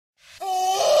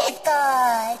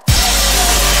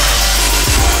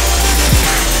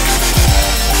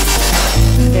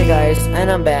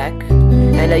I'm back,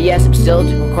 and yes, I'm still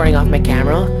recording off my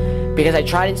camera because I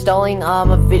tried installing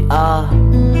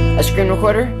a screen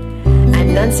recorder,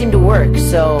 and none seemed to work.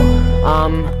 So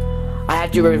I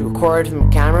had to record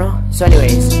from camera. So,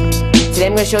 anyways, today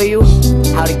I'm going to show you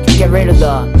how to get rid of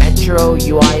the Metro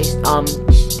UI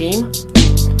theme.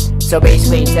 So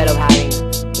basically, instead of having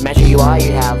the Metro UI,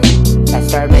 you have that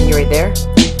start menu right there.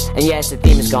 And yes, the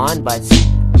theme is gone, but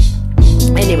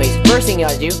anyways, first thing you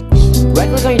gotta do, right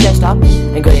click on your desktop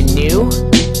and go to New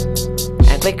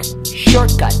and click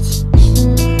Shortcuts.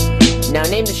 Now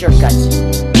name the shortcuts.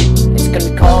 It's gonna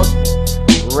be called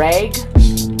Reg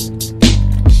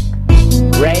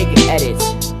Edit.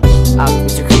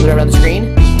 So click it around the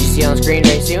screen. You see it on the screen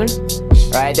very soon.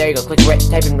 Alright, there you go.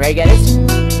 Type in Reg Edit.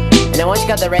 And then once you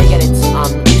got the Reg Edit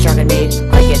shortcut made,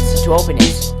 click it to open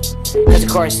it. Because of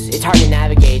course it's hard to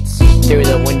navigate through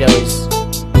the Windows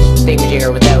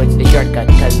thingamajigger without the shortcut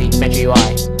because of the Metro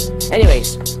UI.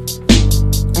 Anyways,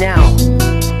 now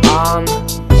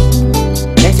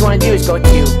next you want to do is go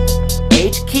to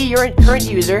H key your current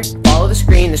user, follow the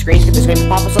screen. There's going to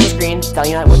pop up on the screen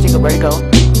telling you where to go.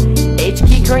 H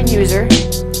key current user,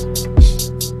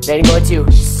 then go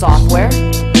to Software,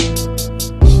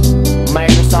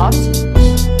 Microsoft,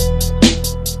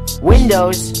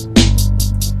 Windows,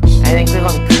 and then click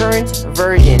on Current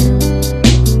Version.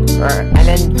 And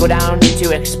then go down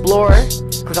to Explorer,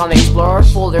 click on the Explorer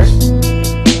folder.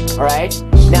 Alright,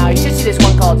 now you should see this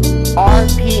one called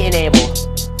RP Enable.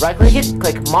 Right click it,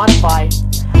 click Modify,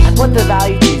 and put the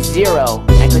value to 0,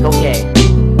 and click OK.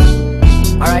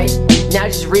 Alright, now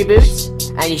just reboot,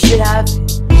 and you should have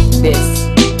this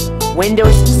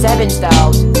Windows 7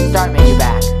 style start menu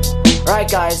back. Alright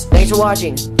guys, thanks for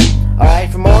watching. Alright,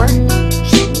 for more,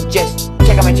 just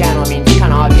check out my channel. I mean, it's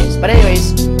kind of obvious. But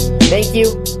anyways, thank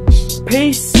you.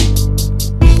 Peace.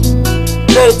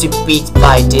 Credit to Beats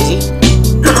by Dizzy.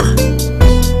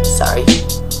 Sorry.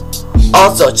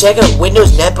 Also, check out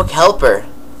Windows Netbook Helper.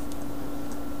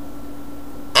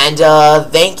 And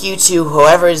thank you to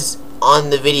whoever's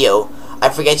on the video. I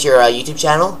forget your YouTube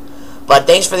channel. But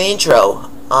thanks for the intro.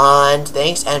 And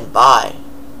thanks and bye.